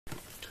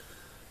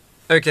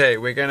Okay,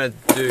 we're going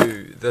to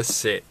do this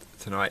set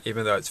tonight,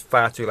 even though it's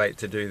far too late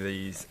to do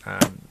these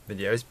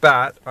videos.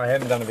 But I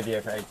haven't done a video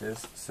for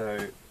ages,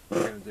 so we're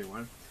going to do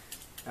one.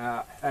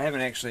 I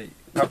haven't actually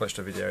published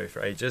a video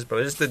for ages, but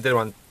I just did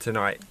one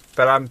tonight.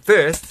 But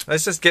first,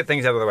 let's just get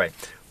things out of the way.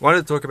 I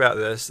wanted to talk about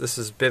this. This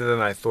is better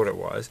than I thought it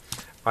was.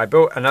 I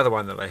built another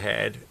one that I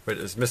had, but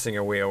it's missing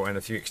a wheel and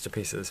a few extra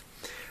pieces.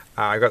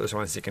 I got this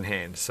one second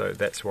hand, so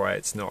that's why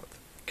it's not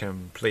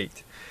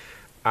complete.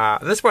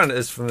 This one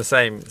is from the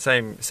same.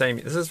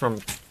 This is from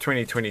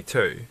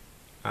 2022,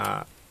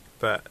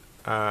 but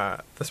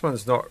this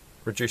one's not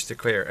reduced to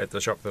clear at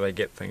the shop that I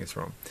get things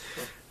from,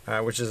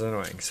 which is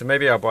annoying. So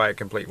maybe I'll buy a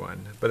complete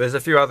one. But there's a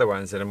few other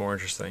ones that are more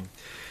interesting.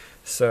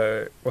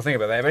 So we'll think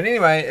about that. But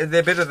anyway,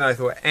 they're better than I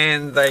thought,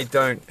 and they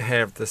don't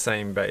have the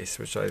same base,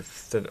 which I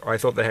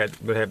thought they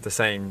would have the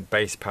same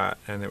base part,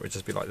 and it would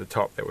just be like the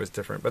top that was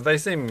different. But they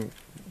seem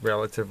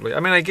relatively.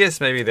 I mean, I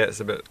guess maybe that's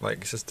a bit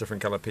like it's just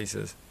different color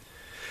pieces.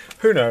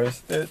 Who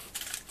knows? It's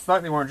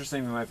slightly more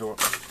interesting than I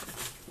thought.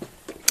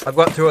 I've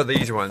got two of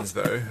these ones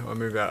though. I'll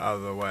move out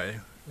of the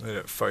way. Let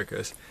it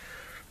focus.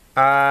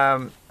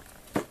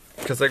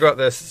 Because I got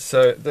this.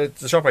 So the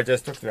shop I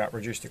just talked about,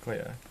 reduced to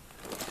clear,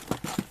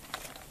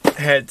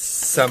 had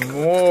some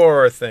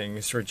more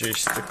things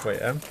reduced to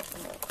clear.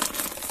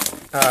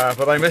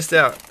 But I missed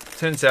out.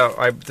 Turns out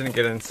I didn't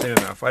get in soon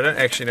enough. I don't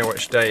actually know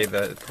which day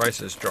the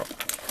prices dropped.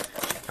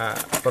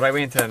 But I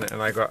went in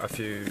and I got a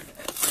few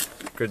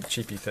good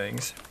cheapy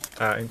things.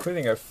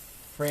 Including a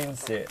friend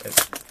set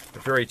at a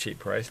very cheap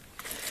price.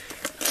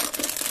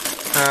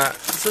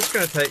 So this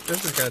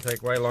is going to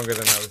take way longer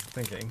than I was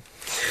thinking.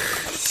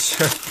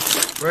 So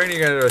we're only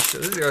going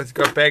to do it's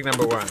got bag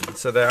number 1,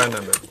 so they are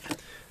numbered.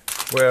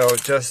 We'll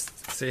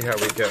just see how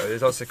we go.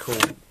 There's lots of cool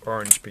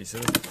orange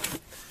pieces.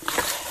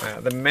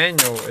 The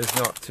manual is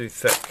not too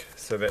thick,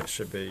 so that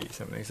should be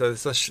something. So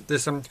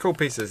there's some cool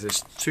pieces.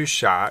 There's 2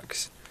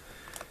 sharks,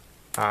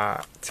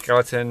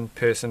 skeleton,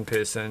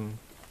 person.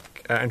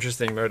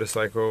 Interesting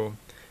motorcycle,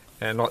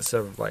 and lots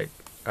of like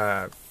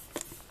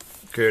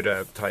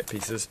girder type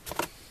pieces.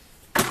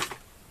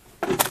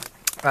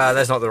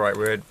 That's not the right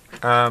word.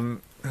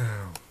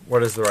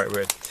 What is the right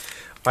word?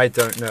 I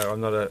don't know. I'm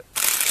not a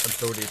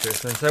buildy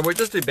person. So we'll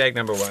just do bag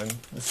number 1.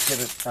 Let's get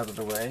it out of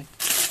the way.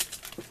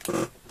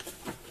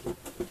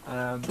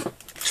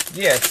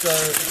 Yeah, so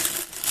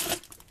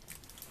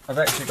I've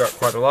actually got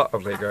quite a lot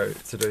of Lego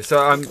to do. So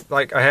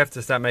I have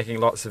to start making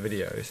lots of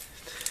videos.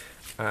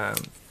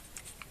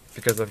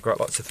 Because I've got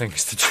lots of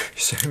things to do,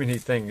 so many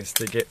things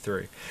to get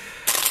through.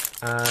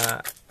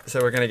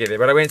 So we're going to get there.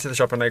 But I went to the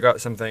shop and I got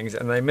some things,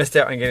 and I missed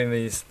out on getting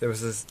these. There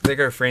was this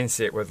Lego friend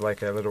set with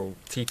like a little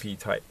teepee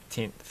type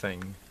tent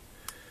thing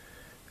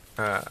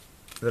that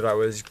I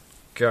was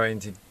going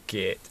to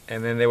get.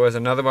 And then there was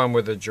another one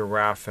with a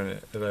giraffe in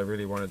it that I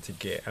really wanted to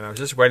get. And I was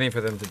just waiting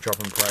for them to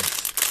drop in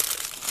price.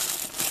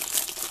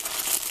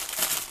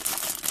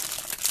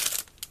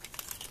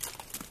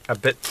 A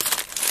bit.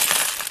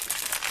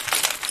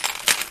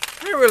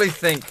 I don't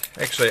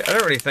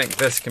really think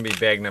this can be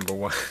bag number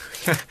 1.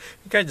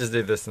 You can't just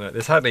do this tonight.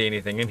 There's hardly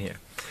anything in here.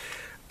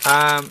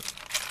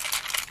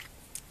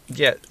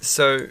 Yeah,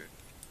 so,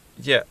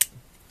 yeah.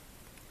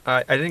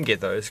 I didn't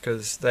get those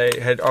because they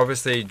had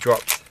obviously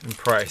dropped in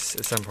price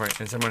at some point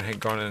and someone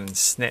had gone in and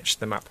snatched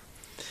them up.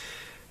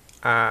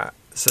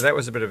 So that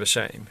was a bit of a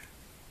shame.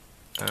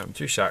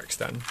 2 sharks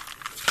done.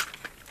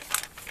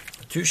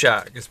 2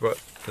 shark is what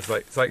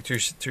it's like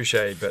touche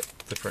but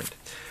different.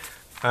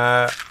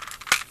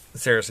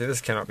 Seriously,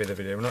 this cannot be the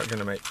video. We're not going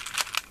to make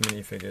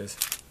minifigures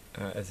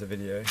as a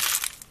video.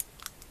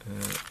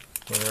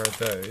 Where are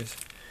those?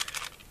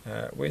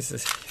 Where's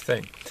this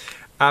thing?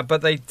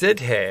 But they did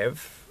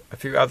have a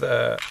few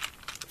other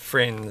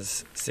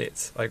friends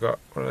sets. What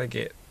did I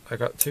get? I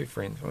got 2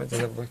 friends. Let me just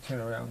have a look,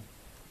 turn around.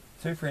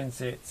 2 friend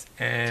sets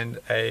and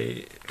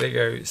a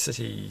Lego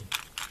City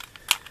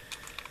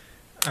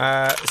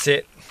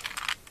set.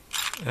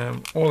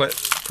 All at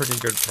pretty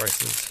good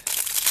prices.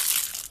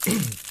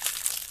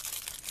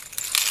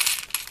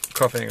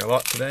 Coughing a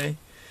lot today.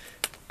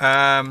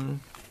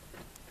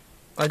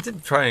 I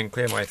did try and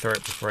clear my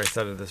throat before I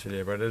started this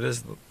video, but it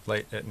is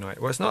late at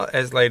night. Well, it's not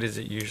as late as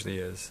it usually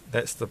is.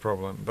 That's the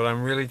problem. But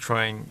I'm really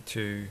trying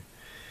to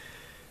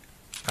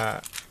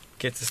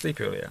get to sleep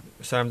earlier.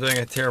 So I'm doing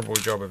a terrible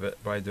job of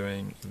it by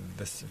doing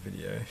this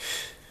video.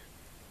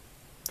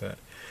 But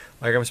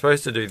like I'm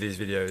supposed to do these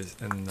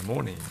videos in the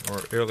morning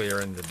or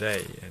earlier in the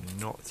day, and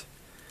not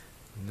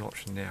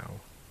now.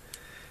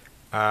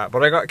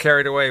 But I got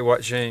carried away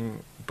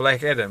watching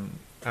Black Adam,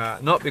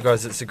 not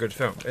because it's a good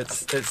film.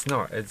 It's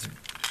not.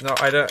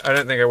 I don't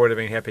think I would have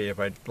been happy if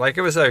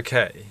it was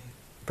okay,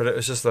 but it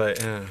was just like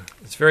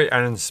it's very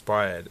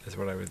uninspired, is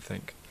what I would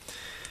think.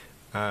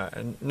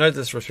 And no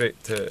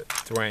disrespect to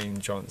Dwayne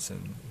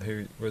Johnson,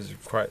 who was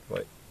quite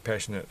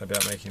passionate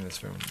about making this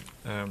film.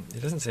 He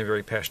doesn't seem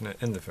very passionate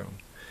in the film.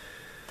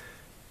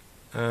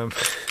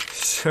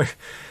 So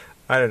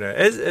I don't know.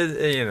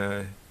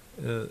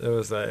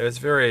 It was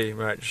very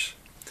much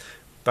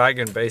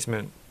bargain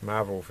basement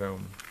Marvel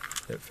film.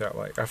 it felt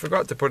like. I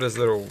forgot to put his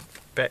little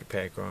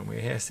backpack on.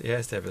 He has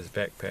to have his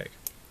backpack.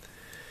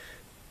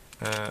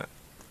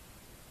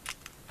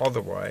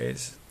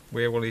 Otherwise,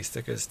 where will he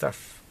stick his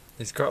stuff?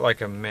 He's got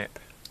like a map.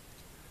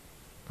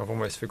 I've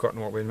almost forgotten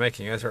what we're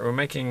making. That's right, we're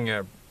making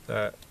a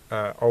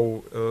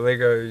old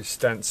Lego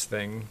Stuntz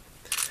thing,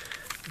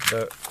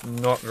 the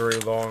not very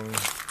long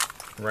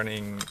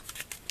running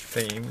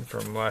theme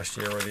from last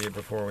year or the year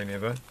before,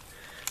 whenever.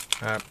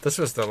 This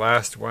was the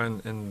last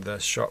one in the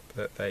shop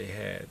that they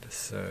had,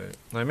 so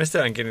I missed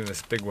out on getting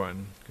this big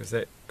one because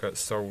that got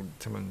sold.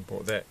 Someone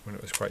bought that when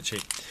it was quite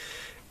cheap,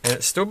 and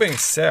it's still being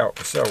sold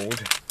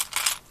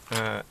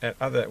at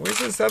other. Where's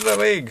this other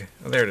leg?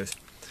 Oh, there it is.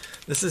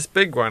 This is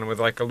big one with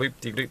like a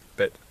loop-de-loop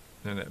bit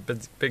in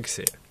it, big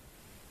set.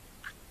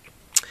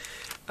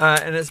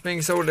 And it's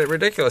being sold at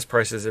ridiculous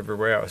prices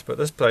everywhere else, but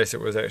this place it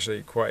was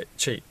actually quite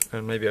cheap,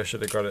 and maybe I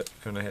should have got it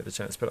when I had the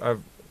chance. But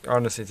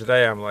honestly,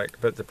 today I'm like a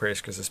bit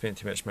depressed because I spent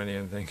too much money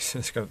on things.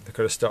 I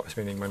could have stopped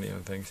spending money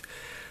on things.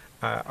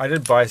 I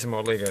did buy some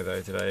more Lego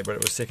though today, but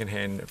it was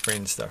second-hand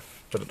friend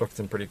stuff, but it looked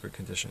in pretty good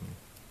condition.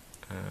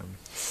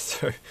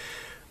 So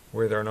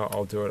whether or not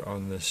I'll do it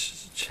on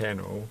this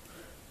channel,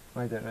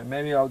 I don't know.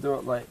 Maybe I'll do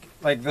it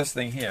like this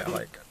thing here.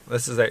 Like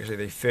this is actually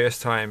the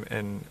first time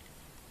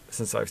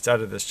since I've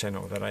started this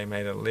channel that I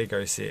made a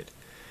Lego set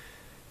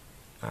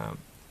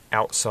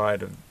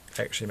outside of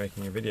actually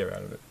making a video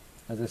out of it.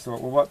 I just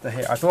thought, well, what the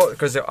heck? I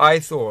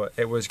thought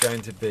it was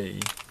going to be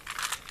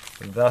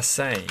the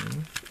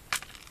same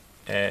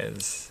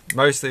as,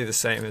 mostly the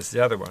same as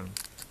the other one.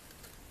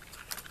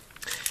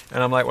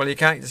 And I'm like, well, you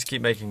can't just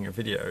keep making a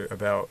video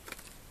about,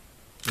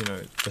 you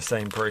know, the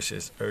same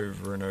process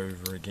over and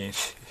over again.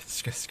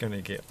 It's just going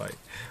to get like,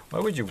 why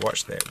would you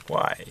watch that?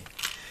 Why?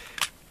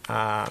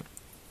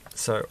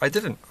 So I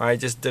didn't. I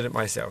just did it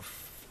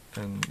myself,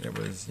 and it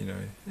was, you know,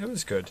 it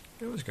was good.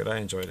 It was good. I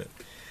enjoyed it.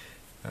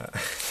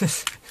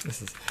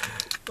 This is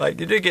like,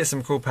 you do get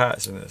some cool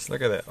parts in this.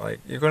 Look at that. Like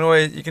you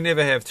can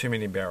never have too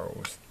many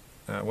barrels.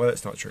 Well,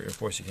 that's not true. Of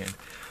course you can.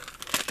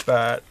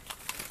 But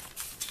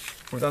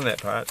we've done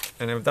that part,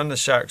 and we've done the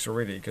sharks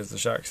already because the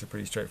sharks are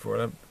pretty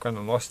straightforward. I've kind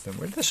of lost them.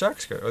 Where did the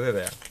sharks go? Oh, there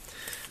they are.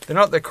 They're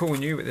not the cool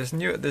new. There's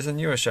a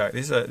newer shark.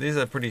 These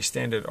are pretty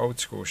standard old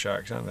school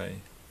sharks, aren't they?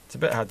 It's a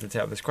bit hard to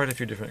tell. There's quite a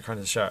few different kinds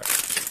of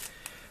sharks.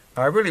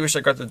 I really wish I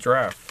got the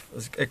giraffe.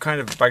 It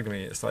kind of bugged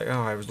me. It's like,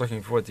 oh, I was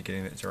looking forward to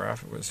getting that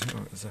giraffe. It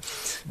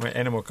was my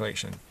animal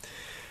collection.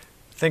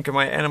 Think of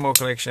my animal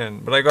collection.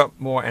 But I got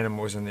more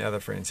animals than the other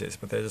friend sets,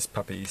 but they're just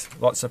puppies.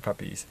 Lots of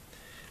puppies.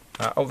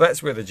 Oh,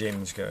 that's where the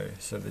gems go.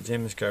 So the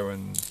gems go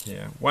in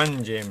here.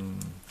 One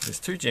gem.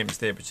 There's 2 gems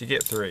there, but you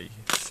get 3.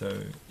 So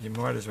you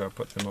might as well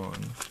put them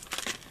on.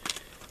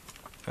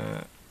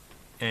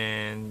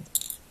 And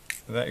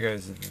that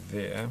goes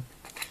there.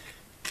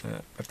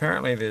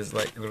 Apparently there's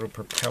like little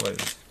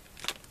propellers.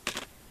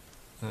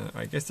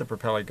 I guess the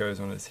propeller goes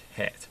on his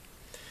hat.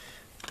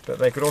 But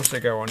they could also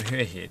go on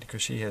her head,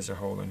 because she has a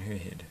hole in her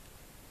head.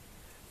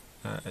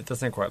 It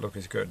doesn't quite look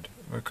as good.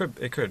 Well,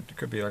 it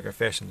could be like a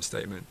fashion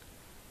statement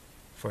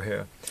for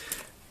her.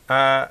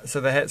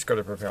 So the hat's got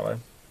a propeller.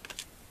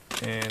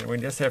 And we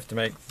just have to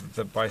make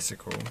the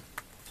bicycle.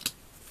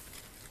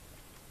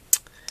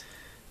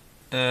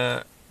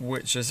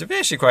 Which is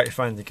actually quite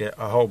fun to get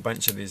a whole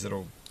bunch of these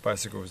little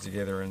bicycles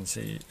together and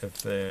see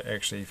if they're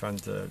actually fun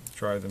to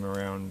drive them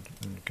around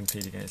and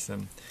compete against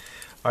them.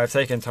 I've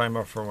taken time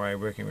off from my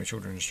working with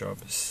children's job,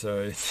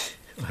 so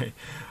I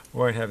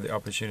won't have the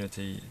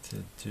opportunity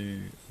to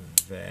do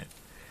that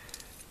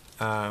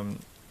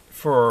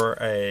for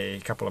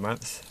a couple of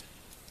months,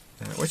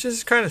 which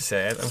is kind of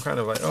sad. I'm kind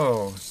of like,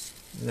 oh,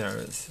 you know,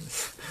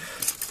 it's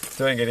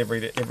doing it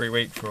every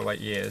week for like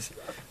years.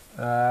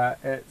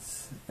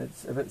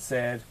 It's a bit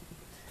sad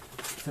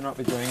to not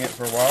be doing it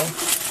for a while.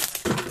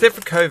 Except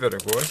for COVID,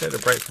 of course. I had a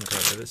break from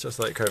COVID. It's just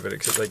like COVID,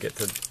 except they get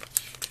to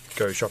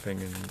go shopping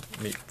and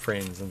meet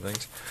friends and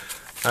things.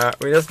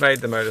 We just made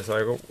the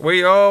motorcycle.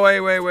 Wait.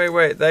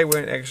 They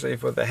weren't actually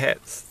for the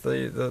hats.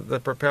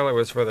 The propeller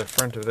was for the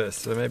front of this.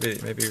 So maybe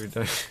we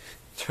don't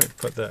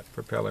put that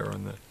propeller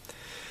on the.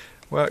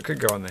 Well, it could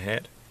go on the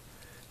hat.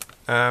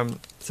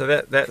 So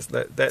that's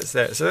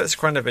that. So that's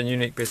kind of a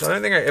unique piece. I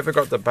don't think I ever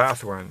got the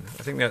bath one.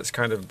 I think that's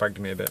kind of bugged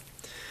me a bit.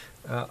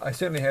 I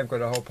certainly have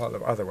got a whole pile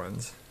of other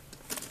ones.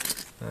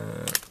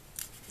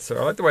 So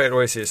I like the way it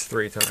always says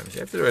 3 times. You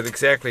have to do it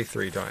exactly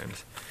 3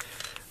 times.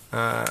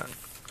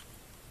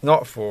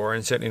 Not 4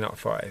 and certainly not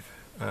 5.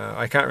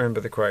 I can't remember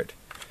the quote.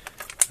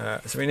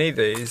 So we need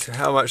these.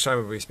 How much time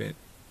have we spent?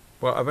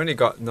 Well, I've only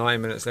got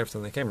 9 minutes left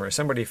on the camera.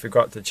 Somebody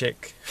forgot to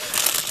check.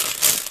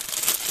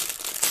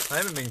 I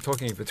haven't been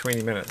talking for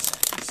 20 minutes.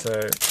 So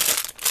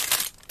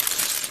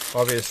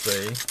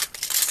obviously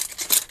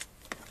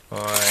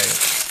I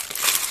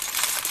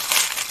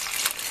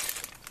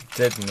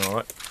did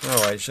not.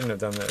 Oh, I shouldn't have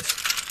done this.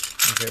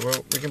 Okay,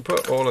 well, we can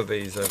put all of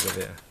these over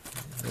there.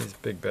 These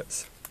big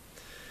bits.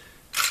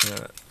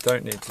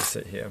 Don't need to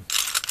sit here.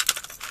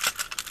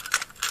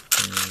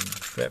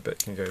 That bit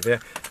can go there.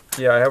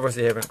 Yeah, I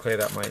obviously haven't cleared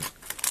up my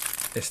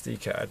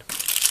SD card.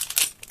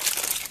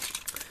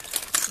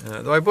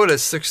 Though I bought a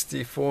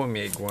 64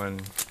 meg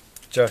one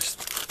just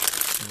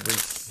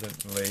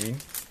recently.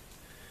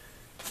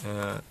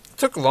 It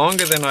took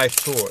longer than I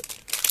thought.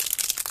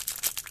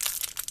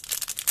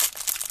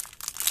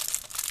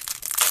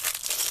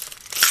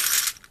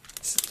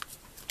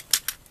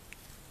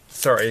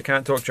 Sorry, you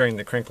can't talk during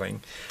the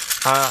crinkling.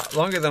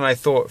 Longer than I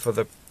thought for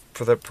the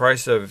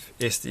price of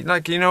SD.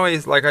 Like, you know,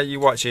 it's like you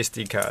watch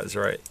SD cards,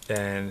 right?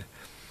 And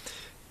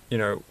you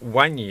know,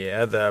 1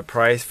 year the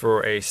price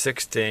for a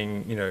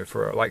 16, you know,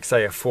 for like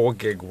say a 4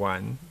 gig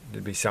one,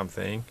 it'd be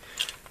something,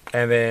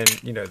 and then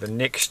you know the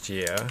next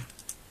year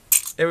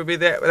it would be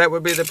that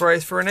would be the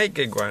price for an 8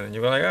 gig one, and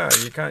you're like, oh,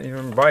 you can't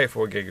even buy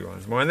 4 gig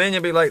ones more, and then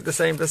you'll be like the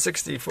same for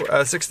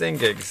 16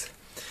 gigs.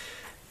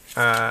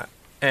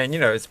 And you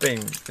know, it's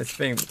been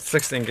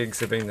 16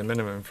 gigs have been the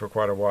minimum for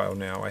quite a while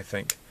now, I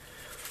think.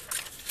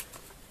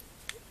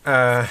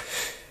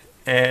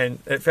 And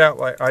it felt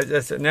like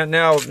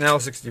now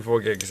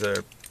 64 gigs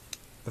are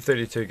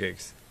 32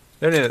 gigs.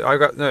 No, I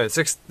got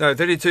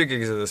 32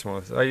 gigs are the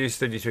smallest. I use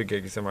 32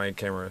 gigs in my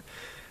camera,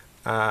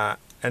 and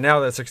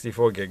now the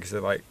 64 gigs are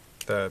like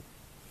the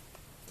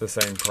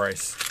same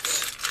price,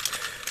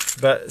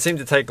 but it seemed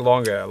to take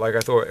longer. Like I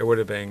thought it would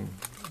have been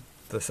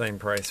the same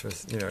price.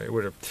 You know, it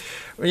would have.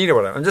 Well, you know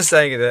what I'm just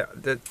saying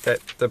that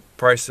the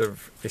price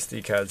of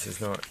SD cards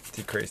has not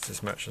decreased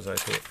as much as I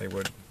thought they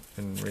would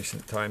in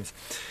recent times.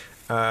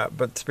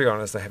 But to be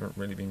honest, I haven't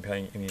really been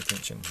paying any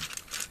attention,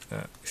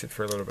 except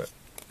for a little bit,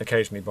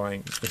 occasionally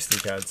buying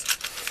SD cards.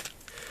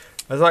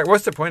 I was like,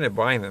 what's the point of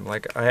buying them?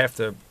 Like, I have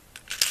to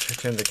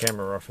turn the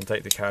camera off and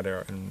take the card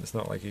out, and it's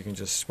not like you can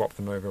just swap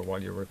them over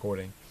while you're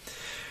recording,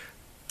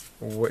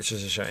 which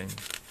is a shame.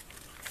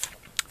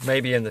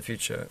 Maybe in the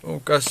future. Oh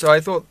gosh, so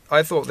I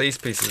thought these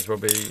pieces will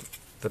be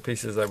the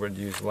pieces I would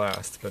use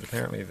last, but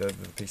apparently the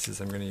pieces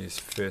I'm going to use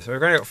first. So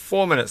we've only got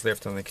 4 minutes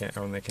left on the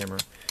camera.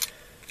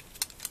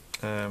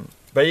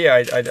 But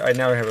yeah, I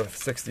now have a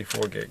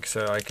 64 gig,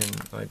 so I can,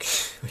 like,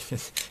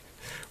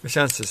 which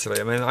sounds so silly.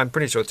 I mean, I'm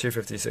pretty sure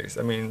 256.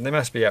 I mean, they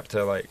must be up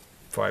to like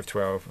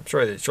 512. I'm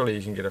sure surely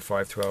you can get a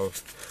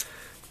 512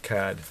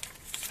 card.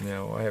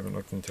 Now I haven't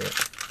looked into it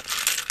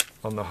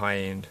on the high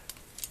end.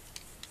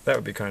 That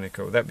would be kind of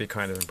cool. That'd be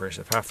kind of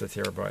impressive. Half the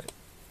terabyte.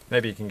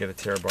 Maybe you can get a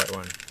terabyte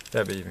one.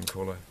 That'd be even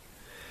cooler.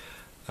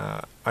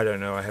 I don't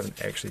know. I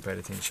haven't actually paid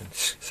attention.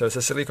 So it's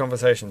a silly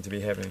conversation to be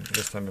having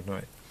this time of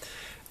night.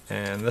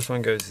 And this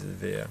one goes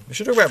there. We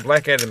should talk about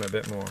Black Adam a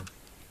bit more.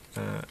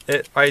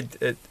 It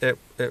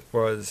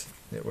was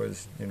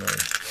you know,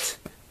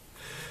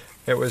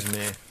 it was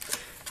meh.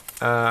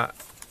 I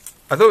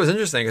thought it was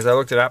interesting because I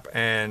looked it up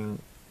and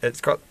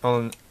it's got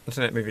on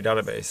Internet Movie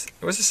Database.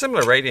 It was a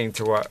similar rating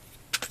to what,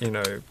 you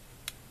know,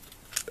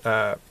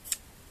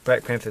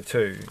 Black Panther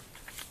 2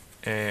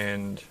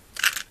 and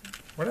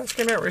what else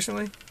came out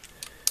recently?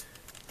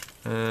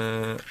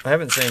 I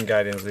haven't seen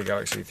Guardians of the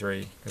Galaxy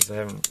 3 because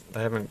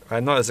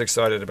I'm not as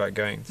excited about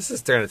going. This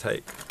is going to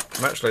take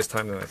much less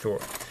time than I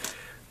thought.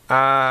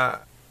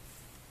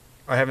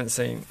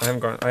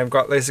 I've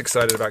got less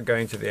excited about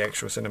going to the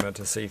actual cinema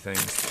to see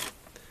things.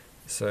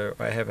 So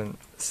I haven't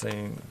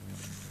seen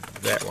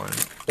that one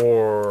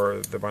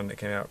or the one that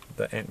came out,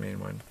 the Ant-Man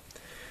one.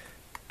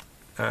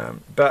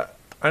 But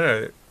I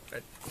don't know.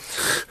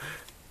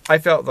 I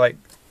felt like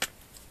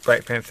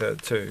Black Panther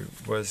 2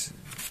 was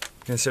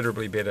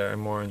considerably better and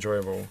more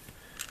enjoyable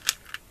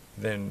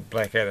than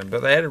Black Adam,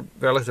 but they had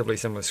relatively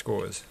similar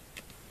scores,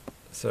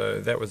 so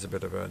that was a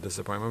bit of a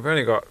disappointment. We've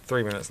only got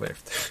 3 minutes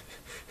left.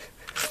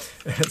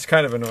 It's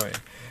kind of annoying.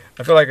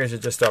 I feel like I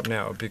should just stop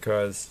now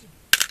because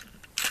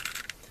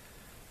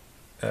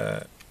you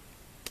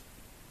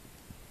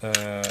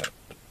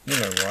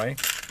know why.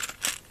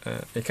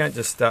 You can't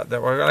just start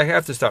that. Well, I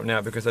have to stop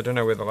now because I don't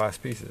know where the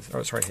last piece is. Oh,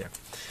 it's right here.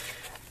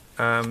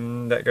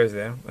 That goes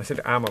there. I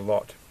said a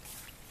lot.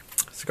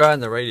 This guy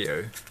on the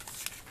radio,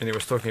 and he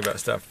was talking about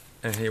stuff,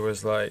 and he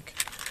was like,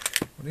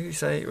 what did he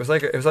say? It was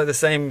like the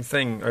same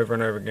thing over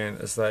and over again.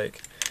 It's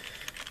like,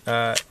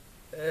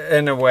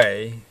 in a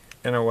way,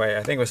 I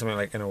think it was something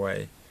like in a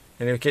way,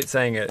 and he kept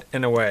saying it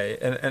in a way,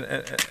 and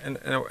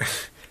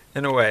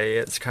in a way,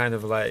 it's kind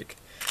of like,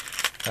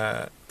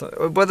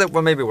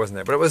 well, maybe it wasn't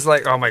that, but it was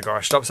like, oh my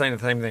gosh, stop saying the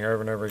same thing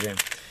over and over again.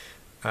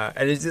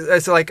 And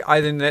it's like, I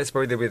think that's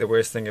probably the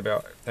worst thing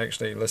about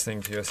actually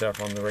listening to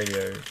yourself on the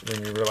radio,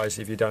 when you realise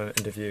if you've done an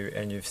interview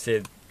and you've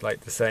said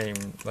like the same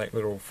like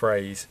little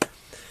phrase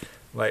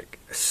like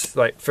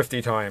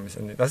 50 times,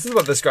 and this is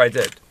what this guy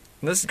did.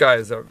 And this guy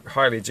is a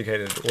highly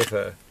educated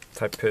author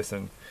type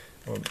person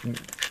or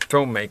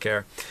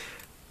filmmaker,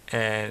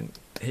 and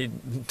he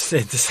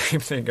said the same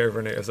thing over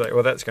and over. It was like,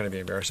 well, that's going to be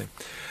embarrassing.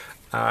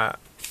 Can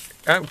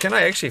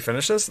I actually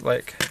finish this?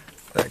 Like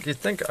you'd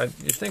think I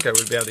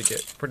would be able to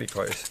get pretty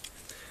close.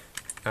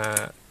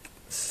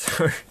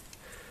 So,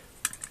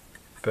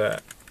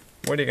 but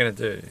what are you going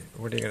to do?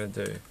 What are you going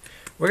to do?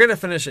 We're going to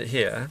finish it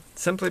here,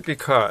 simply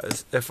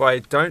because if I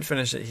don't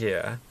finish it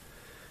here,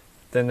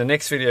 then the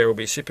next video will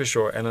be super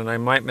short, and then I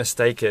might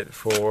mistake it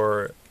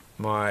for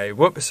my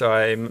whoops.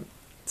 I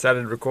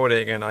started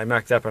recording and I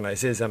mucked up and I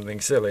said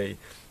something silly,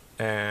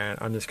 and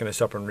I'm just going to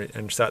stop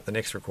and start the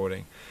next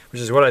recording,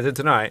 which is what I did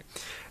tonight.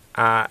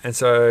 And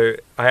so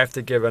I have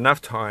to give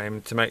enough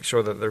time to make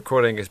sure that the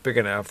recording is big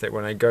enough that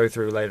when I go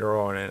through later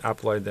on and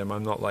upload them,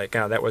 I'm not like,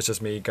 oh, that was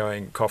just me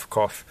going cough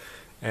cough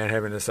and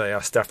having to say, I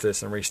stuffed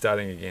this and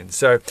restarting again.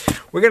 So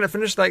we're going to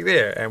finish like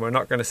there, and we're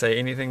not going to say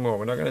anything more.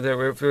 We're not going to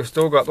do, we've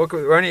still got, look,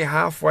 we're only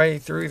halfway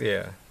through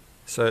there.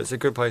 So it's a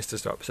good place to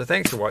stop. So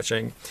thanks for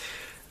watching.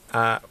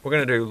 We're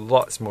going to do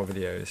lots more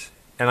videos.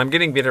 And I'm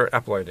getting better at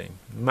uploading,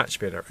 much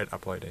better at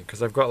uploading,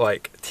 because I've got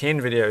like 10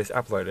 videos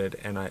uploaded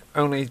and I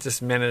only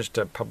just managed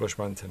to publish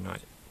one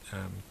tonight.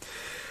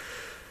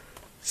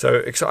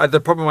 So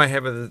the problem I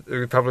have with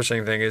the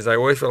publishing thing is I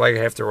always feel like I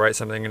have to write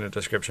something in a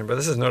description, but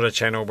this is not a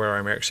channel where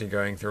I'm actually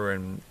going through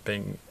and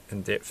being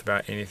in depth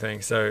about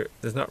anything, so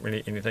there's not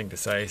really anything to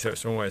say, so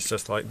it's almost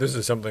just like, this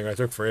is something I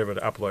took forever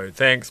to upload,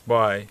 thanks,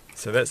 bye.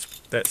 So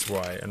that's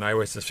why, and I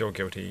always just feel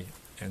guilty,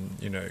 and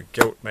you know,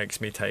 guilt makes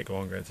me take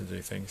longer to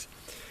do things.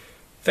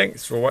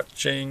 Thanks for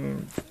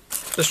watching.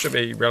 This should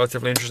be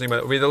relatively interesting, but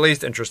it'll be the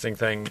least interesting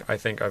thing I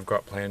think I've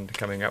got planned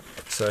coming up.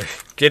 So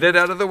get it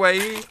out of the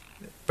way.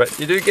 But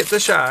you do get the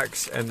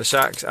sharks, and the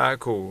sharks are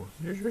cool.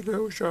 There's a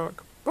little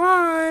shark.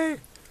 Bye.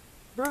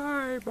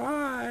 Bye.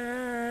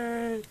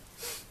 Bye.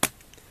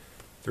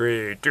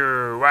 3,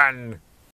 2, 1.